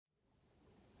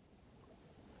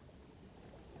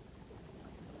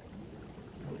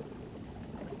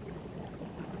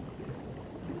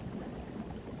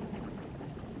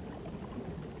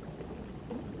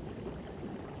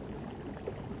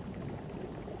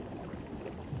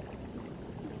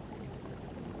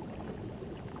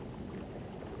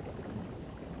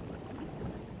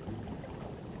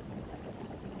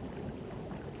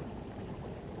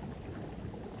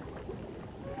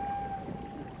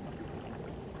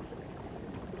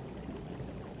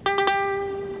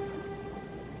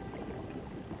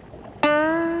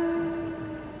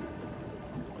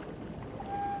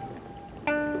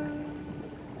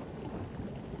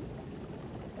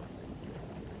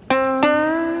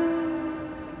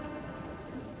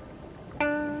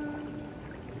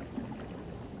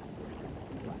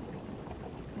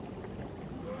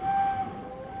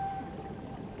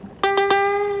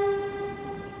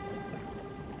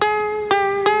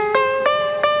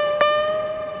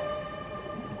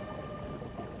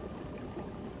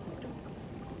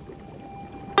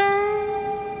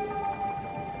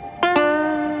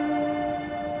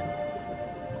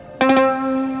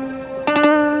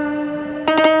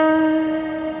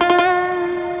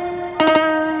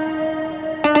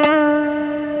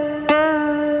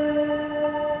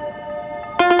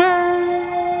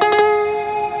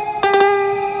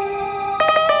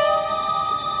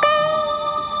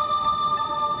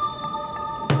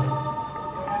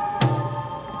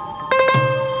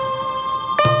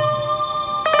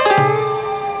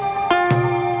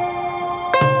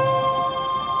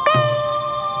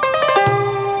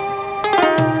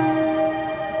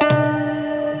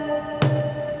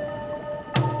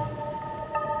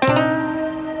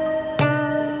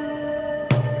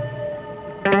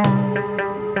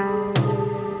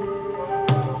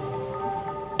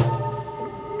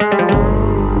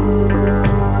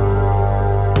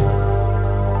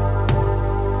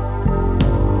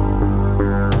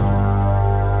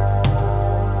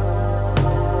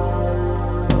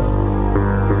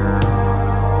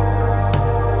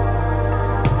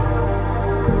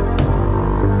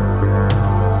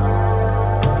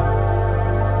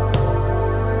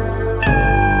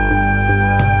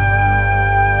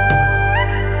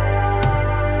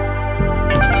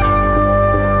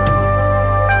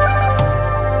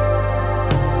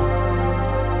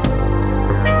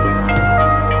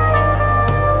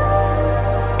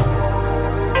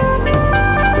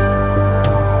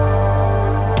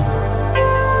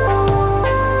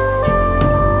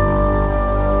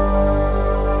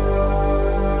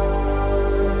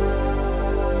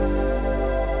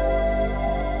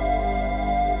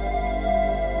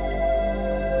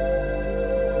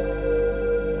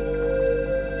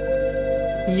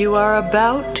You are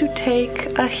about to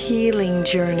take a healing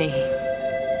journey.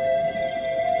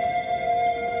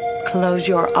 Close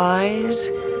your eyes,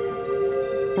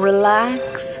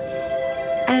 relax,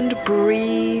 and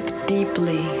breathe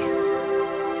deeply.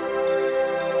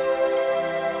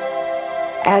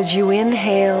 As you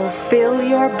inhale, fill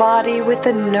your body with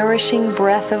the nourishing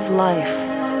breath of life.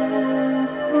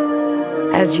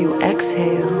 As you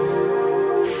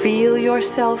exhale, feel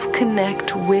yourself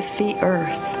connect with the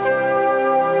earth.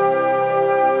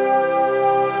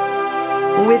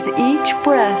 With each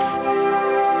breath,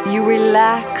 you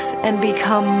relax and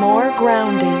become more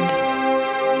grounded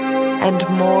and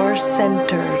more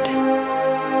centered.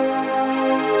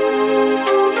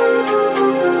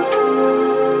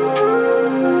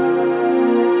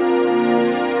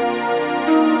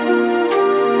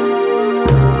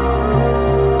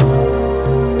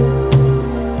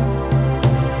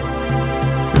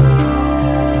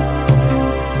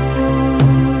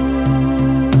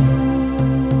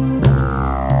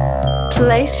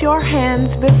 Place your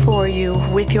hands before you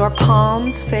with your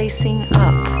palms facing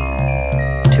up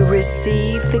to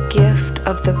receive the gift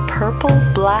of the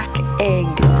purple-black egg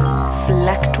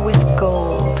flecked with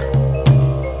gold.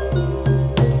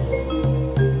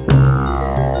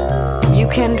 You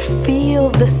can feel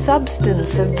the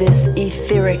substance of this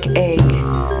etheric egg.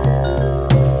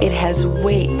 It has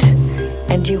weight,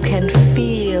 and you can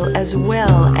feel as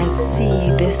well as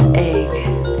see this egg.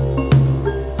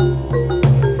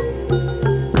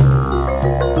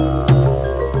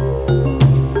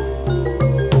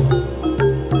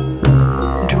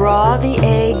 Draw the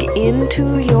egg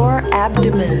into your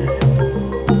abdomen.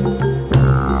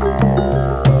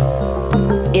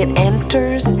 It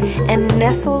enters and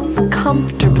nestles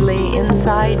comfortably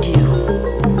inside you.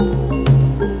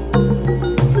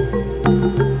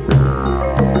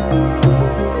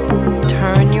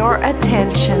 Turn your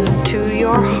attention to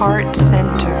your heart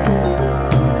center.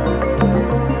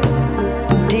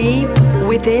 Deep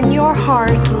within your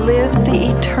heart lives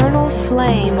the eternal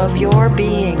flame of your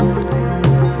being.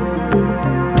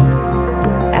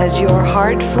 As your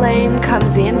heart flame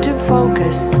comes into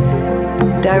focus,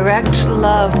 direct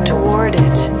love toward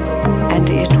it, and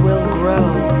it will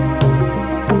grow.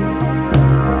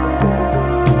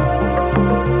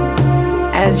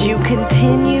 As you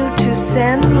continue to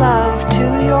send love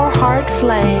to your heart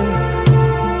flame,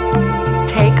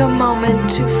 take a moment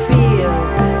to feel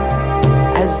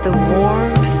as the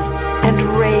warmth and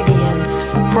radiance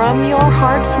from your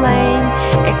heart flame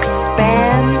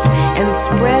expands and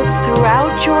spreads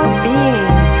throughout your being,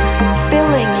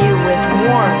 filling you with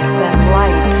warmth and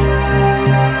light.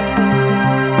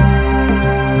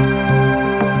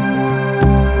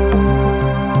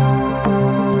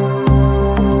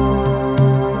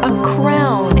 A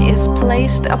crown is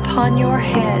placed upon your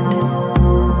head.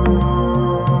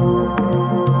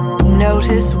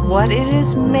 Notice what it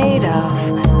is made of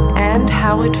and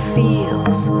how it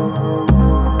feels.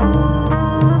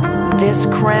 This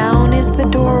crown is the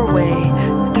doorway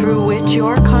through which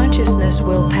your consciousness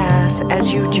will pass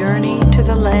as you journey to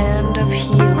the land of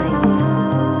healing.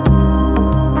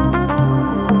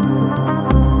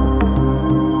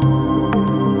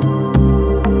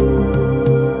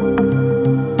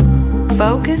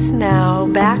 Focus now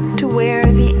back to where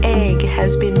the egg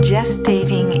has been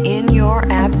gestating in your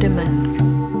abdomen.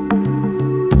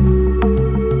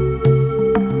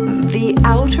 The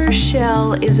outer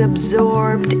shell is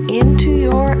absorbed into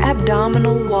your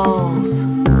abdominal walls.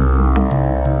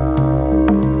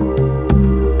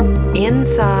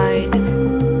 Inside,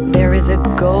 there is a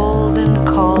golden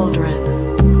cauldron,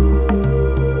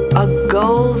 a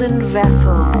golden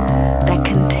vessel that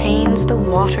contains the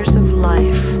waters of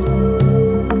life.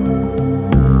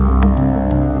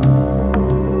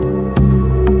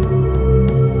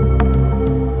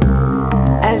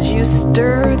 As you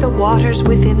stir the waters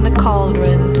within the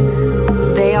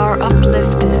cauldron, they are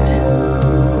uplifted.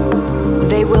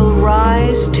 They will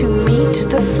rise to meet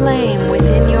the flame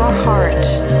within your heart.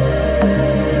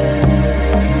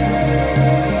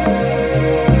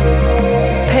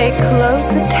 Pay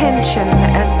close attention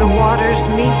as the waters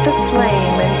meet the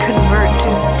flame and convert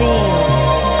to steam.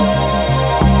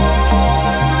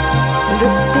 The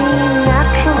steam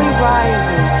naturally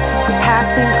rises,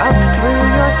 passing up through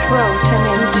your throat and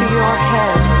into your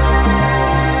head.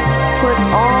 Put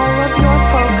all of your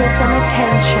focus and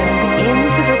attention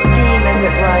into the steam as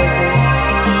it rises,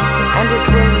 and it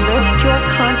will lift your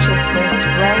consciousness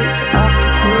right up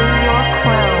through your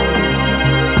crown.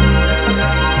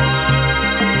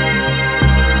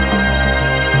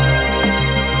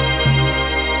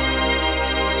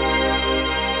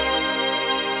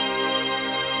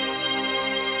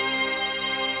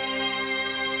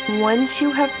 once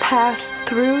you have passed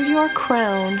through your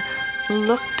crown,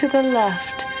 look to the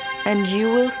left and you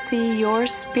will see your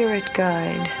spirit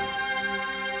guide.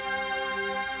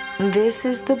 This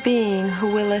is the being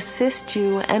who will assist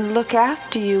you and look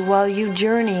after you while you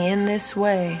journey in this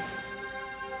way.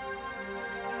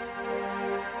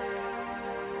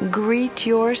 Greet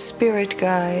your spirit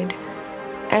guide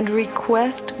and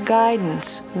request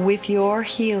guidance with your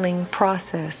healing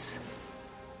process.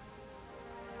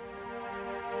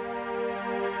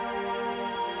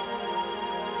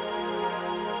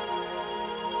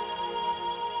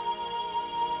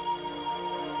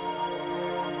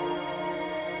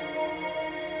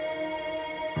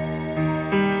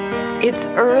 It's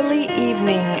early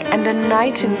evening and a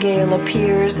nightingale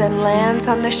appears and lands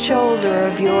on the shoulder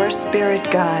of your spirit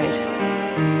guide.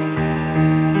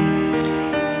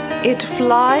 It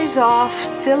flies off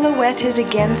silhouetted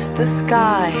against the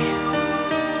sky.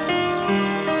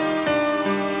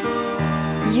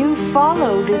 You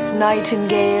follow this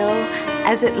nightingale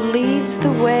as it leads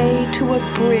the way to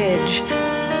a bridge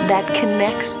that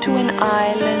connects to an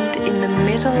island in the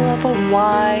middle of a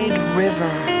wide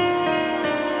river.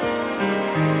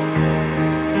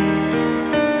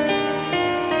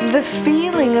 The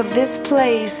feeling of this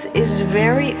place is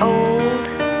very old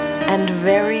and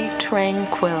very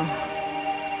tranquil.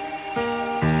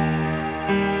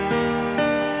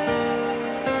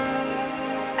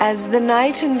 As the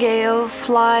nightingale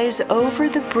flies over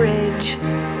the bridge,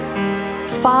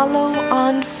 follow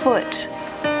on foot.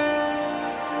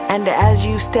 And as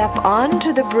you step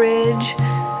onto the bridge,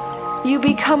 you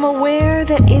become aware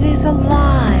that it is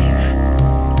alive.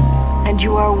 And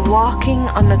you are walking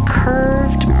on the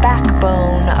curved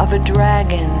backbone of a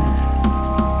dragon.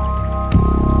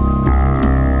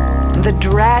 The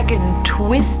dragon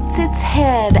twists its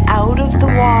head out of the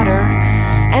water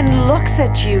and looks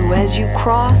at you as you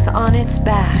cross on its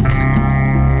back.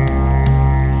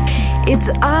 Its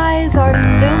eyes are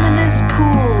luminous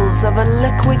pools of a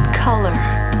liquid color.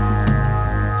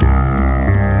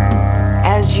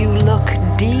 As you look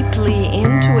deeply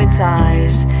into its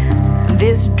eyes,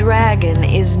 this dragon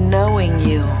is knowing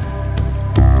you.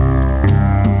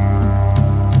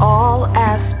 All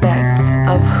aspects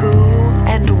of who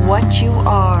and what you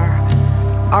are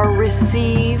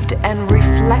received and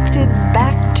reflected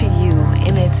back to you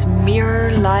in its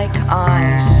mirror-like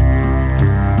eyes.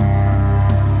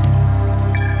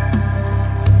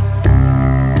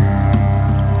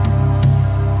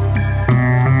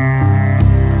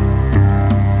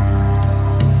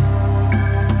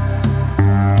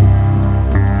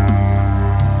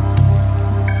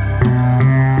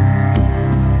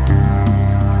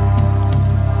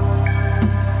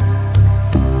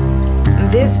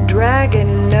 This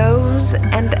dragon knows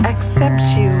and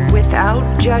accepts you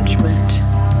without judgment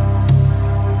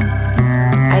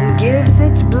and gives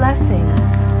its blessing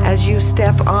as you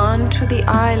step onto the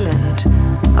island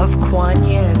of Kuan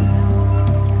Yin.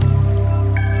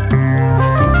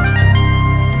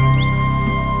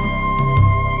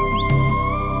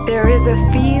 There is a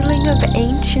feeling of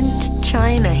ancient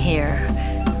China here.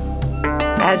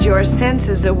 As your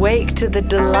senses awake to the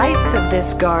delights of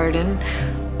this garden,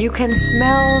 you can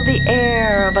smell the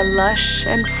air of a lush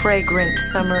and fragrant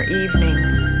summer evening.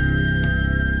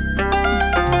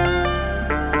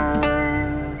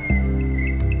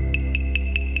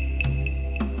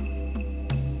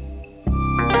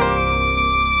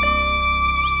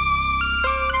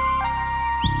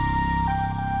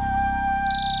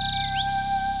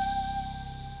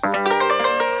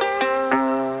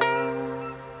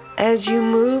 As you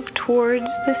move towards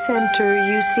the center,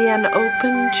 you see an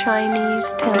open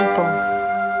Chinese temple.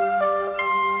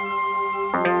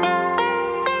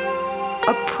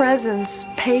 A presence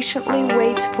patiently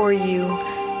waits for you,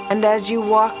 and as you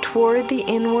walk toward the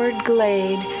inward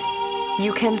glade,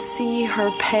 you can see her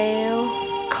pale,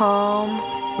 calm,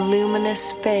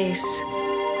 luminous face.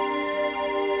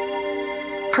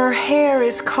 Her hair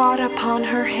is caught upon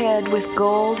her head with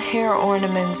gold hair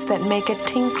ornaments that make a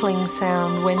tinkling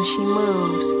sound when she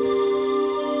moves.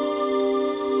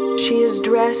 She is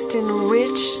dressed in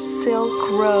rich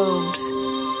silk robes.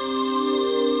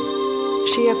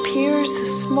 She appears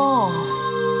small,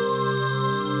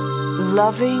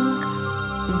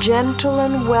 loving, gentle,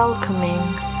 and welcoming.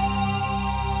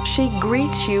 She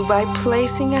greets you by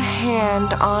placing a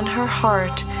hand on her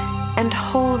heart and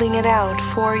holding it out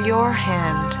for your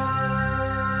hand.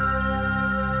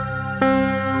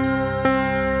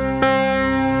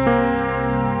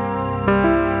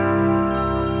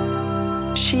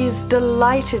 She's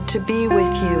delighted to be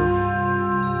with you.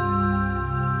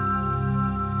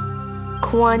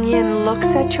 Kuan Yin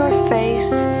looks at your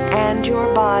face and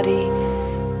your body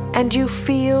and you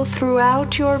feel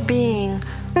throughout your being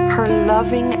her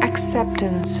loving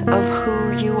acceptance of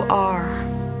who you are.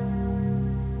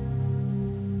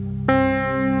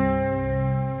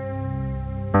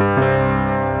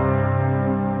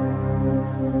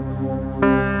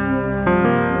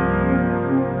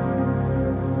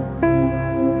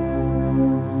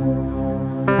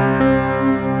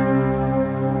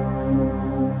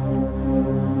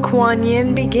 Kuan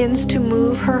Yin begins to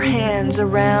move her hands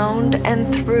around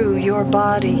and through your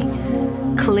body,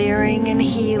 clearing and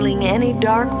healing any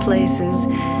dark places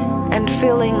and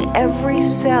filling every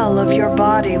cell of your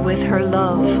body with her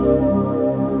love.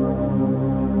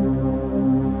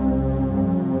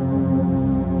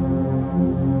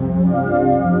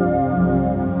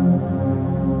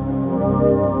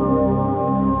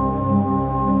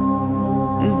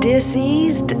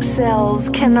 Diseased cells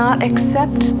cannot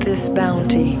accept this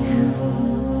bounty,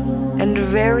 and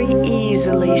very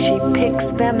easily she picks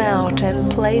them out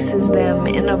and places them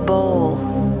in a bowl.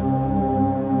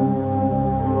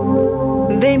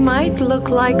 They might look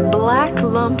like black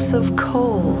lumps of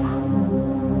coal.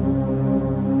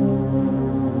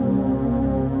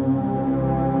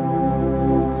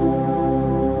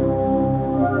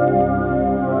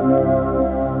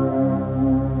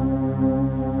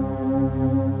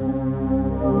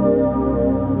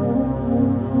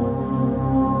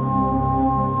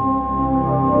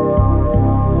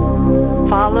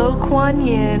 Follow Kuan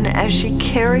Yin as she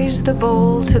carries the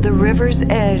bowl to the river's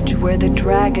edge where the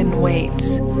dragon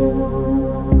waits.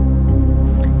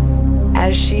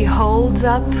 As she holds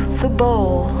up the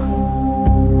bowl,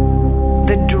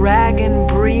 the dragon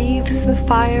breathes the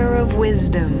fire of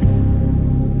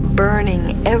wisdom,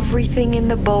 burning everything in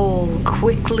the bowl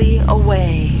quickly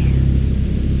away.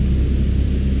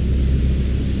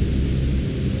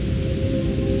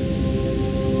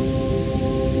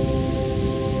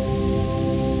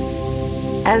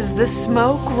 As the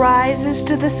smoke rises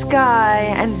to the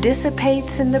sky and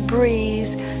dissipates in the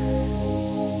breeze,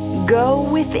 go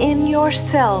within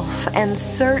yourself and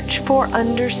search for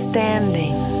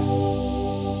understanding.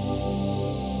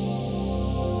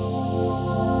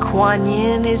 Kuan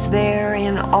Yin is there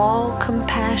in all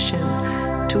compassion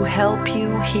to help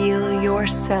you heal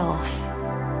yourself.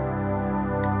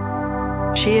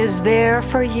 She is there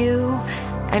for you,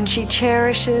 and she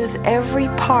cherishes every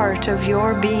part of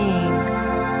your being.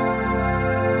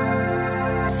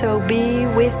 So be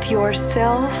with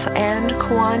yourself and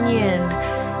Kuan Yin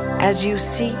as you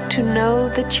seek to know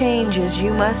the changes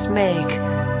you must make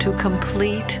to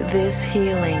complete this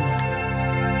healing.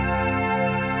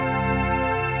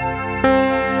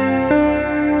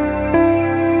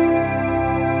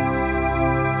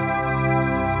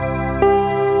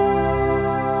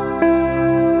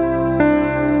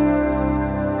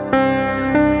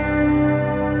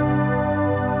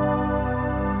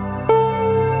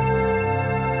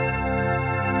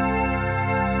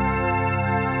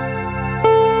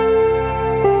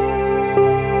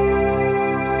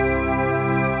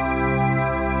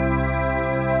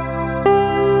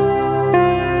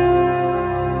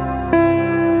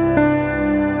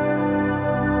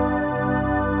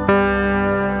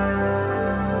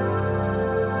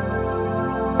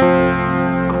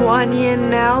 Kuan Yin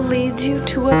now leads you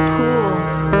to a pool.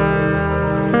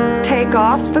 Take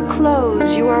off the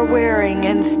clothes you are wearing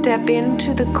and step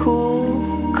into the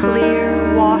cool,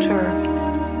 clear water.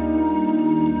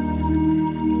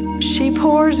 She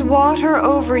pours water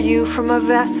over you from a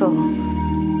vessel,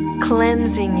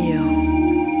 cleansing you.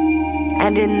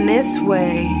 And in this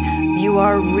way, you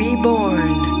are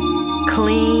reborn,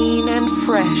 clean and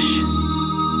fresh.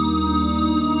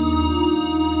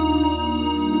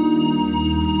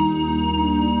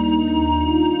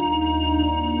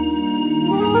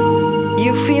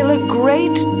 You feel a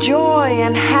great joy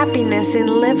and happiness in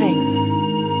living.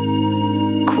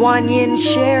 Kuan Yin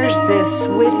shares this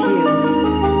with you.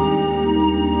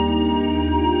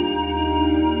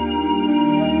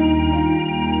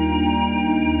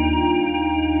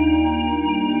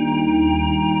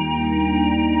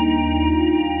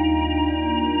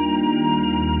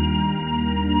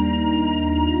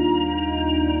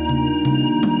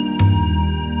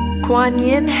 Kuan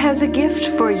Yin has a gift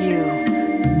for you.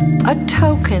 A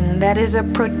token that is a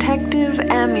protective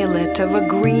amulet of a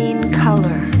green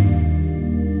color.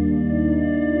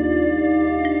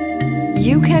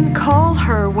 You can call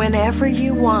her whenever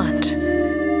you want.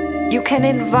 You can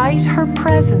invite her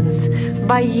presence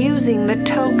by using the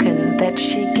token that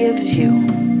she gives you.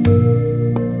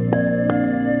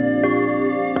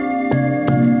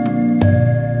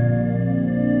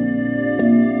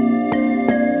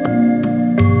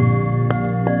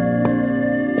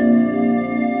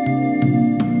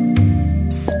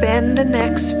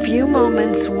 few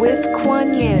moments with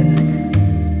Kuan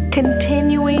Yin,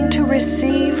 continuing to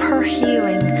receive her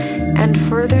healing and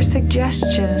further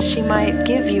suggestions she might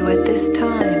give you at this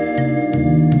time.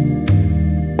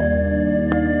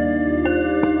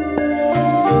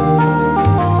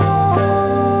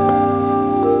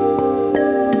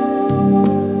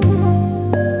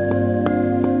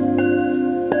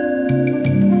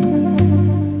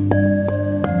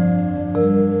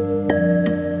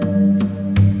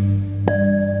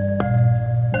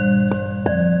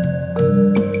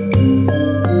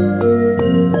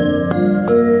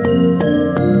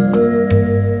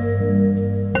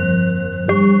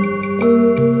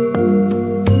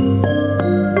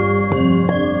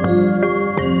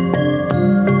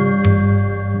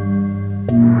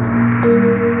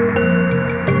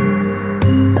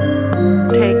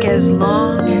 As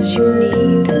long as you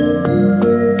need.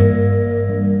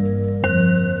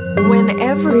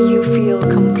 Whenever you feel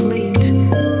complete,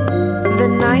 the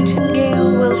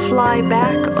nightingale will fly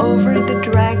back over the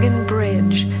dragon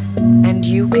bridge and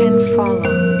you can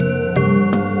follow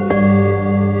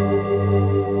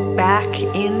back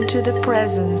into the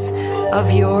presence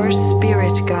of your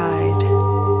spirit guide.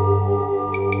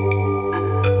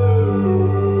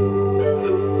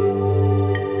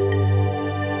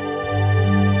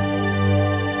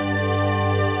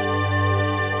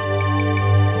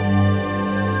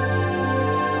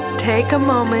 Take a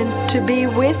moment to be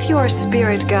with your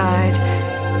spirit guide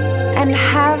and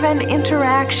have an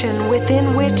interaction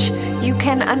within which you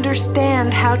can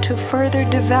understand how to further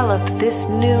develop this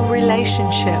new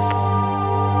relationship.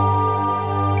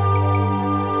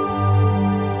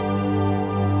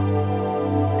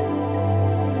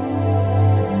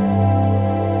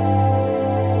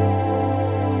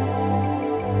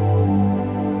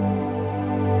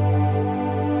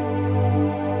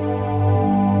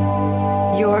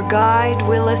 Your guide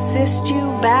will assist you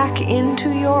back into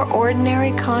your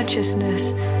ordinary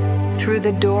consciousness through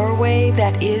the doorway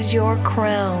that is your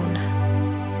crown.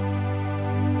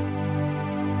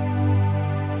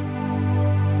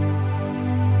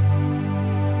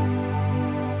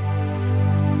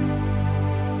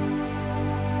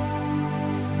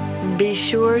 Be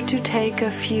sure to take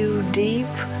a few deep,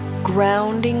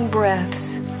 grounding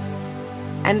breaths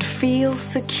and feel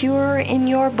secure in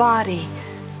your body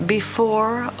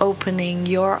before opening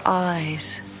your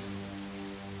eyes.